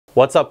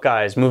What's up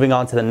guys? Moving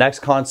on to the next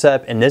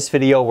concept. In this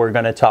video we're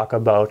going to talk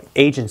about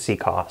agency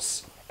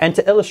costs. And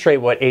to illustrate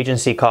what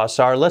agency costs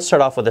are, let's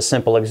start off with a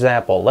simple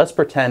example. Let's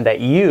pretend that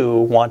you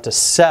want to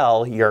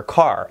sell your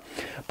car,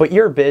 but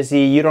you're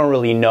busy, you don't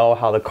really know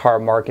how the car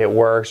market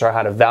works or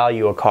how to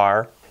value a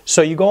car.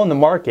 So you go in the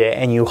market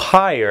and you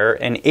hire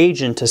an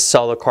agent to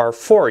sell the car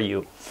for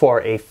you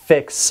for a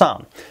fixed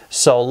sum.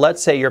 So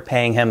let's say you're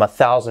paying him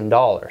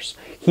 $1,000.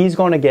 He's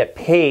going to get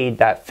paid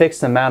that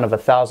fixed amount of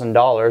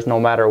 $1,000 no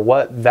matter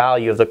what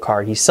value of the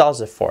car he sells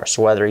it for.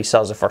 So whether he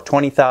sells it for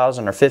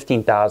 $20,000 or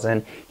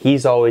 $15,000,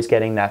 he's always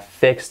getting that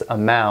fixed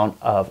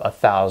amount of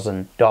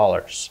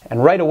 $1,000.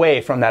 And right away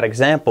from that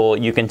example,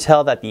 you can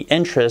tell that the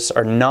interests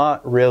are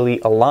not really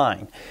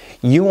aligned.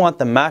 You want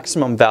the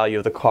maximum value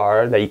of the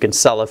car that you can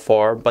sell it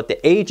for, but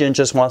the agent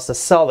just wants to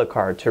sell the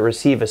car to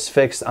receive his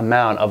fixed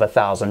amount of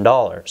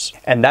 $1,000.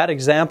 And that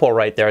example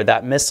right there,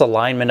 that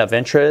misalignment of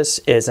interest,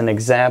 is an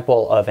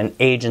example of an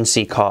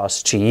agency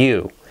cost to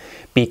you.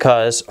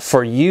 Because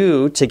for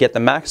you to get the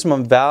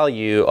maximum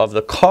value of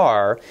the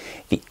car,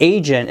 the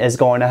agent is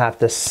going to have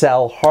to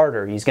sell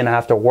harder. He's going to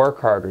have to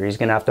work harder. He's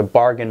going to have to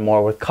bargain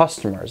more with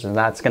customers, and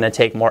that's going to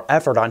take more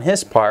effort on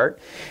his part.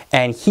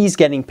 And he's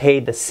getting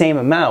paid the same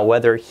amount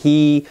whether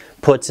he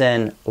puts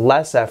in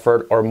less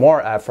effort or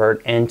more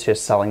effort into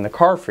selling the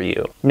car for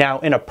you. Now,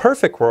 in a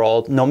perfect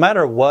world, no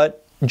matter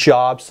what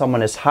job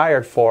someone is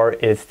hired for,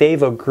 if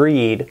they've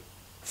agreed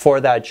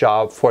for that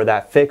job for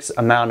that fixed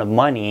amount of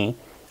money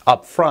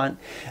up front,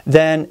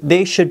 then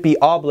they should be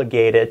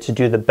obligated to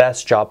do the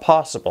best job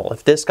possible.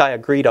 If this guy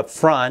agreed up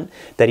front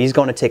that he's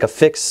going to take a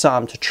fixed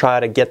sum to try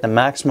to get the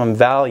maximum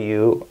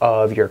value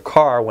of your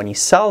car when he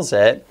sells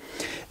it,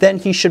 then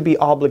he should be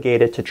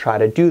obligated to try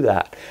to do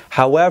that.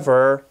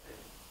 However,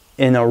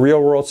 in a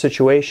real world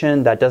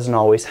situation, that doesn't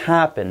always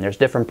happen. There's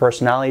different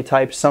personality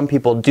types. Some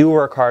people do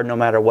work hard no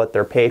matter what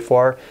they're paid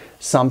for.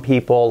 Some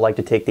people like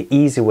to take the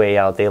easy way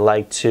out. They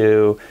like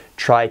to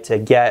try to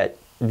get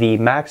the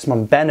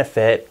maximum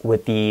benefit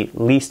with the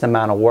least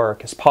amount of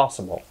work as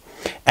possible.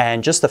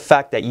 And just the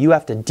fact that you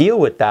have to deal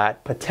with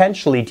that,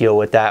 potentially deal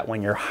with that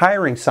when you're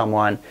hiring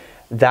someone,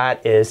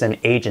 that is an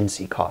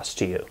agency cost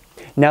to you.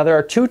 Now, there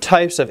are two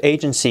types of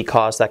agency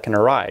costs that can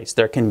arise.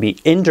 There can be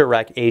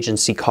indirect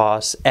agency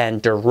costs and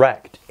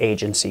direct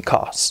agency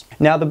costs.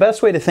 Now, the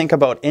best way to think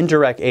about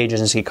indirect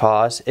agency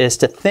costs is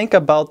to think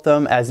about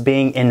them as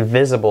being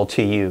invisible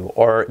to you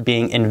or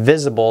being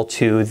invisible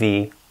to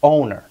the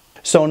owner.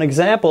 So an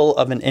example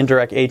of an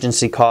indirect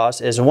agency cost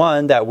is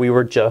one that we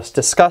were just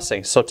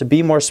discussing. So to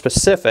be more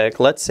specific,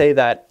 let's say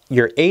that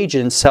your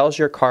agent sells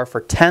your car for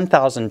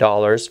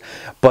 $10,000,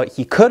 but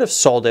he could have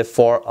sold it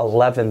for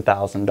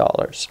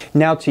 $11,000.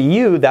 Now to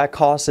you, that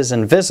cost is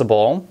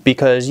invisible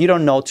because you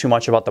don't know too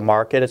much about the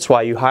market. It's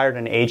why you hired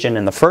an agent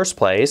in the first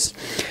place.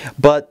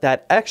 But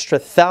that extra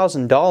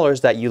 $1,000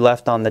 that you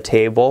left on the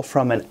table,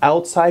 from an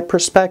outside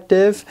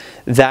perspective,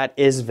 that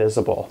is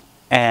visible.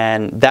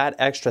 And that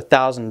extra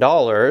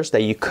 $1,000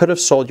 that you could have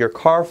sold your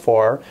car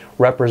for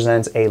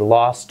represents a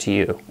loss to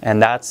you.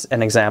 And that's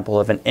an example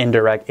of an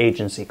indirect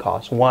agency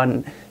cost,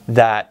 one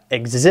that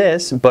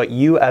exists, but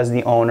you as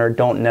the owner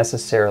don't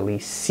necessarily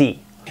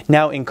see.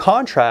 Now, in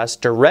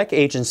contrast, direct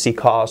agency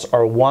costs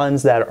are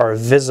ones that are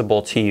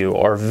visible to you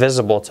or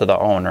visible to the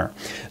owner.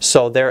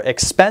 So they're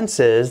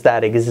expenses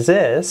that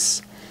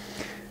exist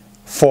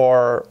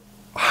for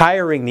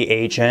hiring the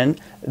agent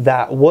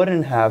that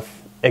wouldn't have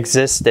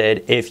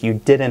existed if you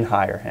didn't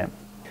hire him.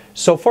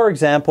 So for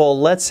example,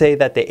 let's say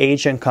that the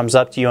agent comes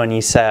up to you and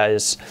he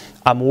says,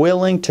 I'm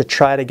willing to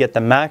try to get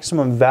the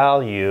maximum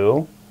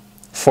value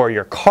for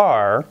your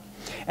car,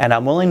 and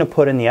I'm willing to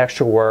put in the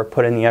extra work,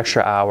 put in the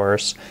extra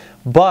hours,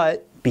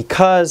 but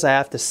because I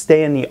have to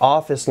stay in the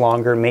office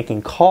longer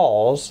making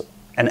calls,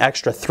 an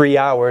extra 3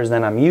 hours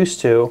than I'm used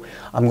to,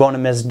 I'm going to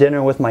miss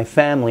dinner with my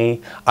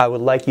family. I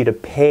would like you to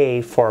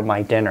pay for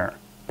my dinner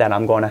that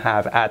I'm going to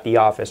have at the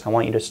office. I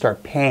want you to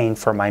start paying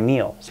for my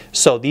meals.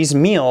 So these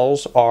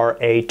meals are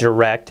a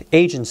direct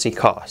agency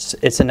cost.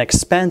 It's an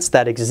expense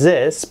that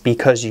exists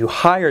because you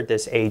hired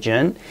this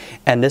agent,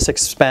 and this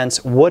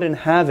expense wouldn't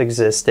have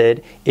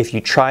existed if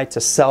you tried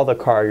to sell the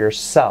car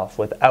yourself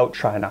without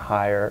trying to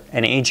hire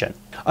an agent.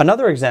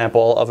 Another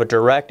example of a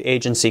direct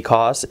agency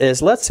cost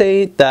is, let's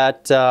say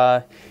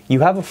that you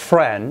have a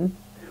friend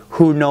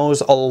who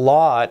knows a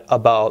lot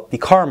about the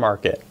car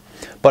market.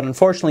 But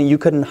unfortunately, you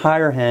couldn't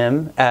hire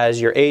him as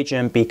your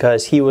agent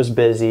because he was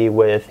busy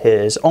with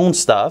his own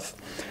stuff.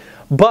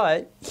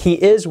 But he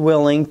is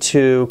willing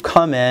to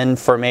come in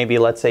for maybe,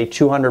 let's say,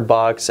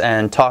 $200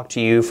 and talk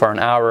to you for an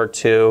hour or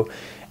two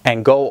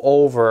and go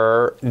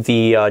over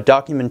the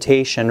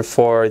documentation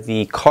for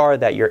the car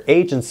that your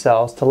agent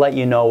sells to let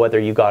you know whether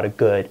you got a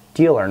good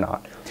deal or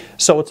not.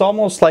 So it's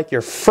almost like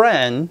your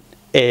friend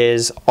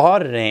is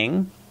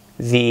auditing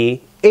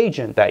the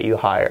agent that you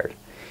hired.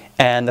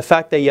 And the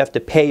fact that you have to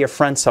pay your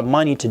friend some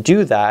money to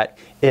do that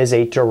is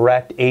a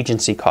direct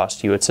agency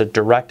cost to you. It's a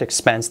direct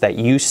expense that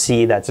you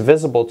see that's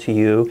visible to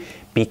you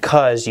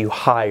because you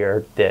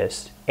hired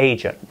this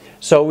agent.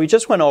 So we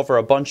just went over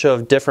a bunch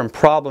of different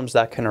problems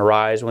that can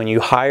arise when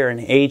you hire an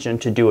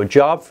agent to do a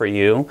job for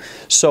you.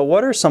 So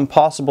what are some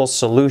possible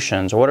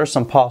solutions? What are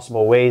some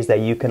possible ways that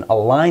you can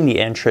align the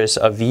interests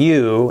of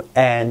you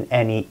and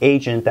any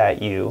agent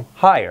that you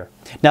hire?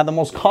 Now, the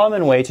most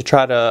common way to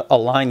try to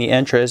align the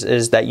interests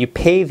is that you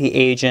pay the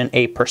agent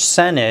a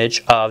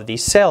percentage of the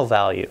sale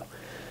value.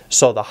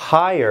 So the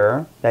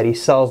higher that he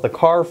sells the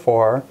car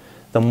for,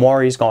 the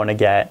more he's going to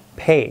get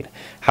paid.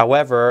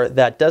 However,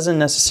 that doesn't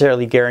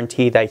necessarily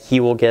guarantee that he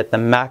will get the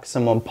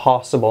maximum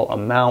possible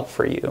amount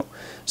for you.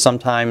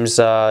 Sometimes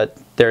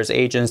there's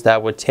agents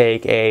that would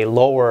take a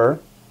lower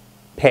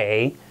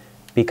pay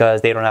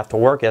because they don't have to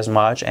work as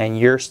much and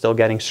you're still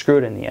getting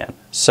screwed in the end.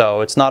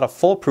 So it's not a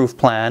foolproof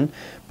plan,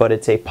 but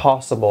it's a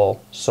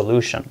possible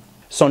solution.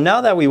 So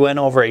now that we went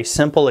over a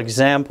simple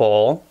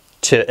example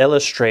to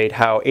illustrate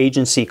how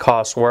agency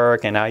costs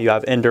work and how you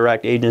have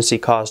indirect agency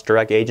costs,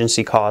 direct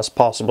agency costs,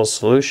 possible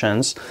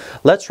solutions,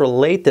 let's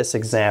relate this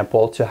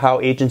example to how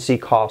agency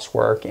costs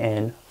work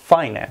in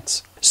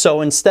finance.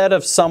 So instead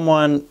of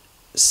someone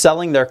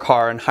selling their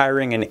car and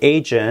hiring an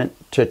agent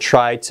to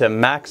try to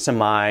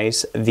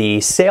maximize the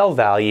sale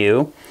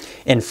value,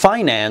 in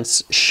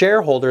finance,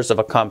 shareholders of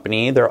a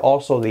company, they're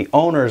also the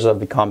owners of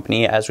the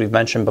company, as we've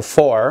mentioned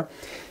before,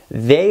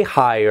 they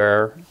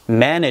hire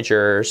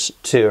managers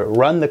to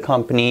run the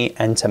company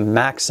and to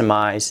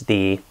maximize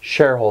the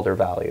shareholder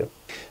value.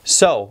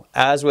 So,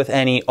 as with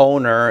any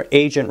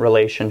owner-agent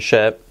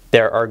relationship,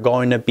 there are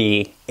going to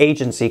be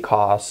agency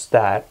costs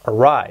that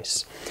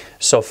arise.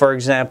 So, for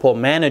example,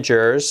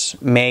 managers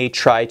may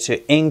try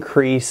to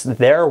increase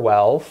their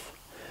wealth,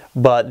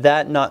 but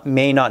that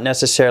may not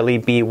necessarily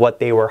be what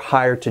they were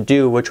hired to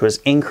do, which was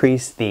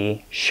increase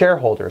the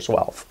shareholders'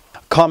 wealth.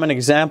 Common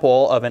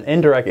example of an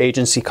indirect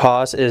agency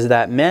cost is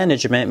that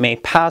management may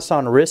pass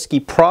on risky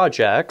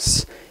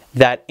projects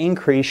that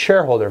increase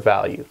shareholder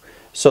value.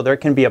 So there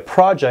can be a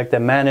project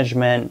that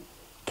management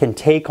can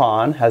take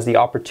on, has the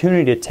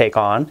opportunity to take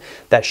on,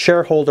 that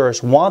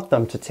shareholders want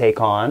them to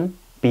take on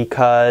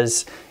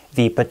because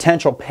the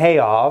potential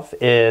payoff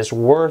is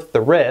worth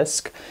the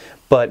risk,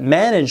 but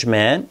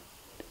management,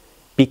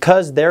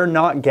 because they're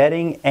not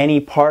getting any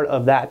part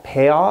of that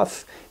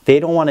payoff, they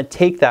don't want to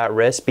take that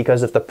risk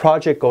because if the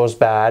project goes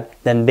bad,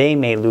 then they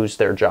may lose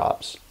their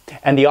jobs.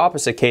 And the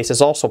opposite case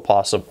is also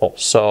possible.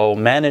 So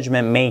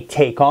management may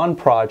take on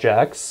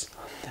projects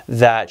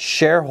that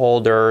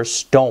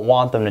shareholders don't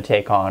want them to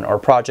take on, or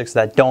projects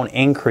that don't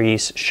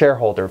increase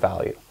shareholder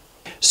value.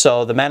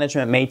 So the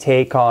management may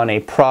take on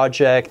a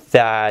project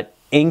that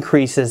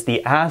increases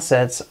the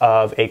assets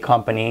of a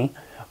company,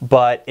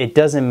 but it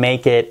doesn't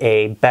make it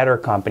a better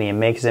company. It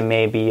makes it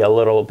maybe a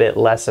little bit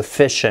less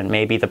efficient.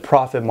 Maybe the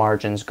profit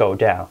margins go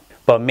down.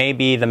 But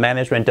maybe the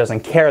management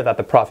doesn't care that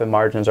the profit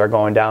margins are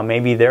going down.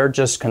 Maybe they're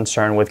just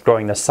concerned with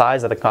growing the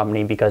size of the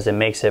company because it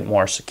makes it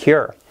more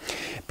secure.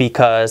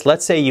 Because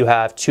let's say you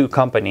have two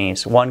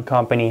companies. One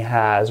company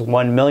has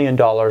 $1 million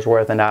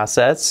worth in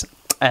assets,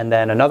 and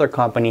then another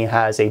company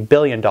has $1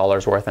 billion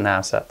worth in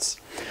assets.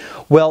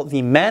 Well,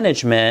 the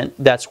management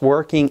that's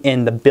working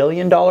in the $1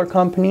 billion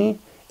company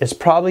is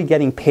probably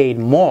getting paid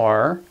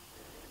more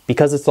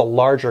because it's a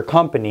larger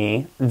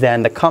company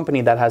than the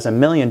company that has $1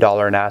 million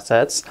in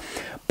assets.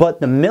 But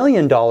the $1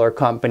 million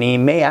company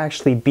may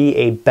actually be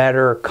a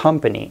better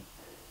company.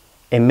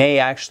 It may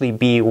actually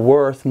be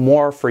worth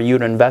more for you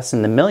to invest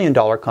in the $1 million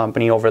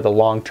company over the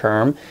long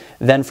term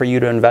than for you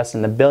to invest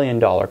in the $1 billion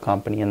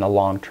company in the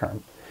long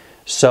term.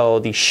 So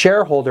the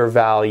shareholder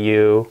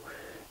value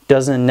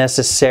doesn't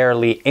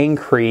necessarily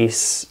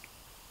increase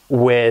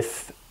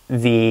with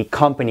the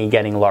company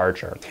getting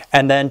larger.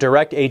 And then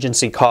direct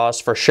agency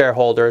costs for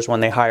shareholders when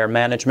they hire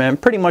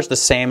management, pretty much the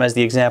same as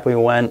the example we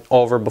went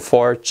over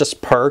before,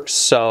 just perks.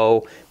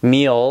 So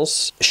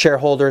meals,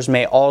 shareholders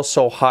may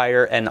also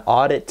hire an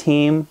audit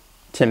team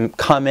to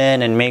come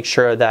in and make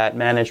sure that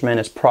management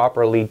is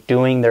properly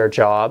doing their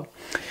job.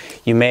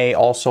 You may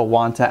also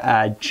want to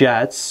add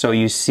jets. So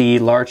you see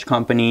large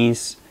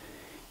companies,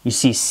 you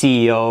see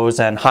CEOs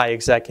and high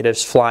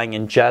executives flying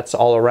in jets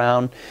all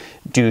around.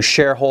 Do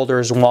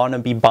shareholders want to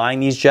be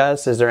buying these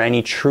jets? Is there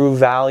any true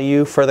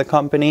value for the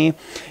company?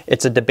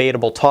 It's a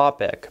debatable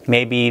topic.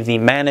 Maybe the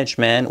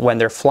management, when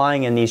they're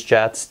flying in these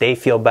jets, they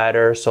feel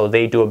better, so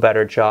they do a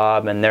better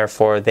job, and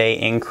therefore they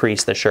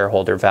increase the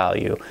shareholder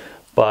value.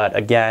 But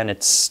again,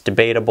 it's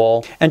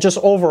debatable. And just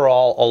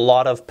overall, a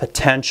lot of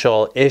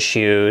potential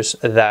issues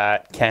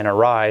that can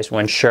arise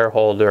when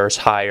shareholders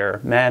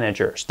hire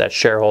managers that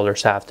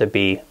shareholders have to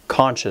be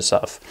conscious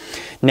of.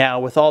 Now,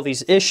 with all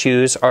these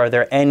issues, are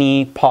there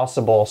any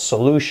possible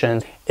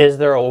solutions? Is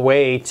there a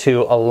way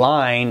to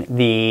align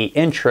the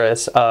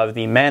interests of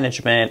the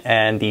management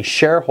and the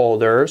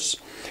shareholders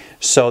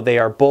so they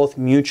are both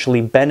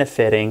mutually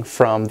benefiting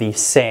from the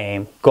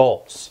same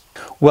goals?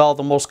 Well,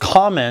 the most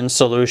common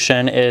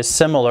solution is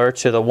similar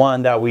to the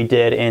one that we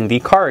did in the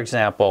car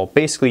example.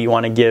 Basically, you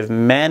want to give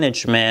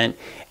management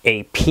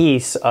a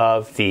piece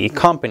of the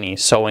company,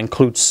 so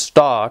include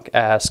stock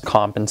as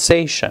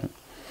compensation.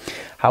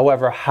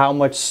 However, how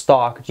much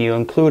stock do you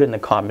include in the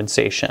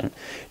compensation?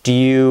 Do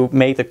you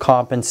make the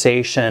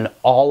compensation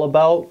all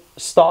about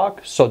stock?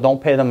 So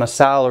don't pay them a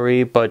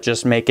salary, but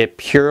just make it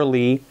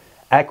purely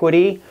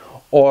equity?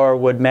 Or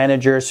would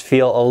managers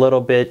feel a little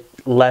bit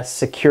less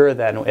secure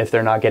then if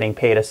they're not getting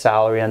paid a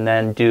salary and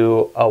then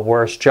do a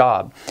worse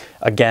job?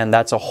 Again,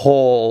 that's a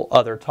whole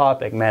other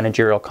topic,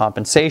 managerial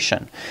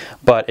compensation,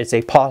 but it's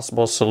a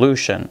possible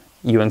solution.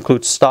 You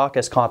include stock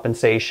as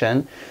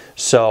compensation,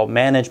 so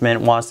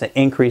management wants to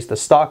increase the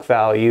stock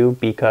value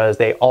because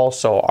they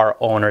also are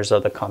owners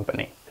of the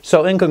company.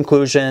 So in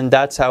conclusion,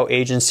 that's how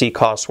agency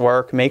costs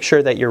work. Make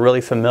sure that you're really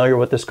familiar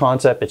with this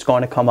concept. It's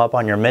going to come up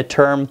on your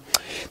midterm.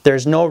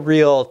 There's no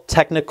real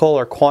technical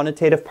or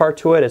quantitative part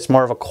to it. It's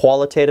more of a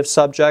qualitative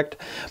subject.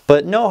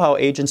 But know how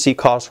agency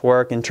costs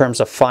work in terms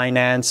of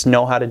finance,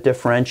 know how to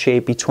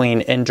differentiate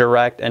between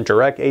indirect and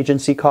direct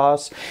agency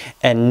costs,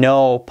 and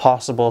know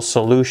possible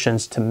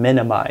solutions to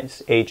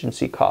minimize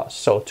agency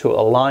costs. So to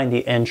align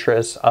the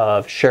interests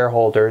of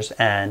shareholders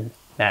and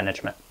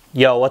management.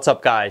 Yo, what's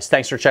up guys?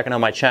 Thanks for checking out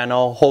my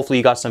channel. Hopefully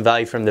you got some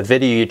value from the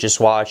video you just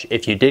watched.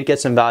 If you did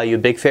get some value,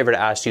 big favor to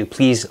ask you,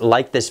 please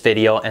like this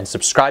video and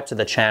subscribe to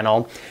the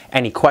channel.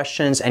 Any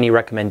questions, any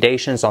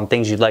recommendations on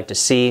things you'd like to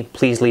see,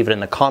 please leave it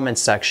in the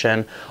comments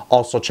section.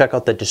 Also check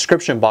out the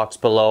description box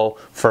below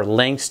for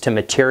links to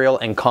material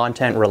and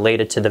content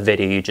related to the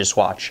video you just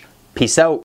watched. Peace out.